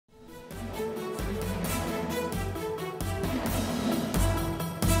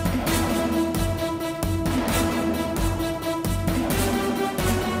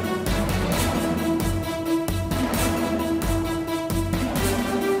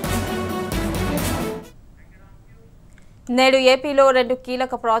నేడు ఏపీలో 2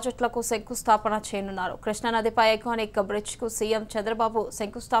 కీలక ప్రాజెక్టులకు శంకుస్థాపన చేయనున్నారు. కృష్ణా నదిపై ఐకానిక్ బ్రిడ్జ్ కు సీఎం చంద్రబాబు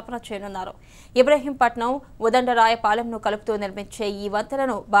శంకుస్థాపన చేయనున్నారు. ఇబ్రహీంపట్నం ఉదండరాయపాలెంను కలుపుతూ నిర్మించే ఈ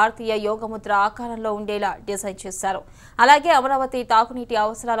వంతెనను భారతీయ యోగముద్ర ఆకారంలో ఉండేలా డిజైన్ చేశారు. అలాగే అమరావతి తాగునీటి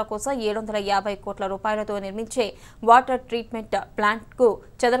అవసరాల కోసం 750 కోట్ల రూపాయలతో నిర్మించే వాటర్ ట్రీట్మెంట్ ప్లాంట్ కు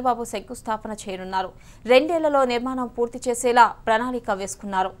చంద్రబాబు శంకుస్థాపన చేయనున్నారు. 2 ఏళ్లలో నిర్మాణం పూర్తి చేసేలా ప్రణాళిక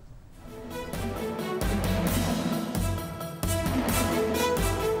వేసుకున్నారు.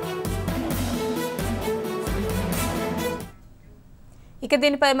 ఇక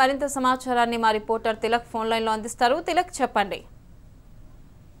దీనిపై మరింత సమాచారాన్ని మా రిపోర్టర్ తిలక్ ఫోన్ లైన్ లో అందిస్తారు. తిలక్, చెప్పండి.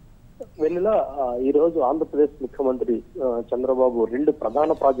 వెన్నెల, ఈ రోజు ఆంధ్రప్రదేశ్ ముఖ్యమంత్రి చంద్రబాబు 2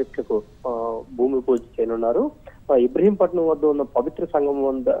 ప్రధాన ప్రాజెక్టులకు భూమి పూజ చేయనున్నారు. ఇబ్రహీంపట్నం వద్ద ఉన్న పవిత్ర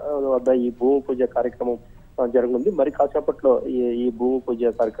సంగమం వద్ద ఈ భూమి పూజ కార్యక్రమం జరగనుంది. మరి కాసేపట్లో ఈ భూమి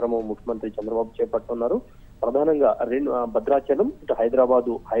పూజ కార్యక్రమం ముఖ్యమంత్రి చంద్రబాబు చేపడుతున్నారు. ప్రధానంగా భద్రాచలం ఇటు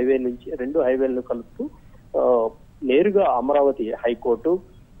హైదరాబాదు హైవే నుంచి 2 హైవేలను కలుపుతూ నేరుగా అమరావతి హైకోర్టు,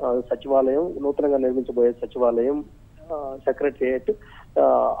 సచివాలయం, నూతనంగా నిర్మించబోయే సచివాలయం, సెక్రటరియట్,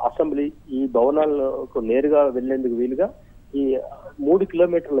 అసెంబ్లీ ఈ భవనాలకు నేరుగా వెళ్లేందుకు వీలుగా ఈ 3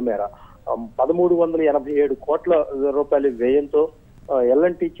 కిలోమీటర్ల మేర 1387 కోట్ల రూపాయల వ్యయంతో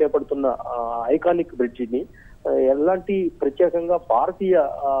ఎల్ఎన్టీ చేపడుతున్న ఐకానిక్ బ్రిడ్జిని ఎల్ఎన్టీ ప్రత్యేకంగా భారతీయ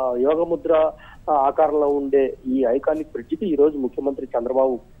యోగముద్ర ఆకారంలో ఉండే ఈ ఐకానిక్ బ్రిడ్జికి ఈ రోజు ముఖ్యమంత్రి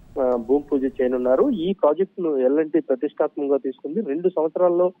చంద్రబాబు భూమి పూజ చేయనున్నారు. ఈ ప్రాజెక్టును ఎల్ఎన్టీ ప్రతిష్టాత్మకంగా తీసుకుంది. 2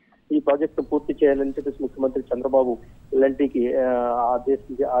 సంవత్సరాల్లో ఈ ప్రాజెక్టును పూర్తి చేయాలని చెప్పేసి ముఖ్యమంత్రి చంద్రబాబు ఎల్ఎన్టీకి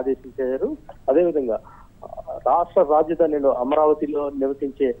ఆదేశించారు. అదేవిధంగా రాష్ట్ర రాజధానిలో అమరావతిలో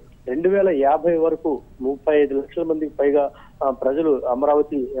నివసించే 2050 వరకు 35 లక్షల మందికి పైగా ప్రజలు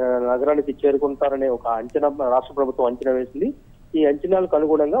అమరావతి నగరానికి చేరుకుంటారనే ఒక అంచనా రాష్ట్ర ప్రభుత్వం అంచనా వేసింది. ఈ అంచనాలకు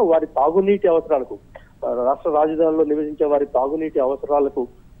అనుగుణంగా వారి తాగునీటి అవసరాలకు, రాష్ట్ర రాజధానిలో నివసించే వారి తాగునీటి అవసరాలకు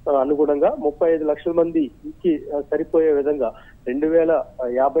అనుగుణంగా 35 లక్షల మందికి సరిపోయే విధంగా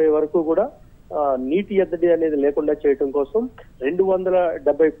 2050 వరకు కూడా నీటి ఎద్దడి అనేది లేకుండా చేయడం కోసం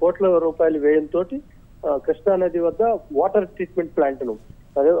 270 కోట్ల రూపాయల వ్యయంతో కృష్ణా నది వద్ద వాటర్ ట్రీట్మెంట్ ప్లాంట్ ను,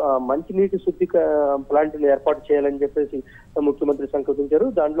 అదే మంచినీటి శుద్ధి ప్లాంట్ ను ఏర్పాటు చేయాలని చెప్పేసి ముఖ్యమంత్రి సంకల్పించారు.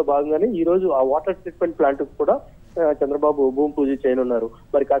 దాంట్లో భాగంగానే ఈ రోజు ఆ వాటర్ ట్రీట్మెంట్ ప్లాంట్ కు కూడా చంద్రబాబు భూమి పూజ చేయనున్నారు.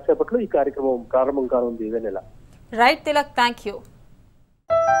 మరి కాసేపట్లో ఈ కార్యక్రమం ప్రారంభం కానుంది. ఇదే నెల. Right Tilak, thank you.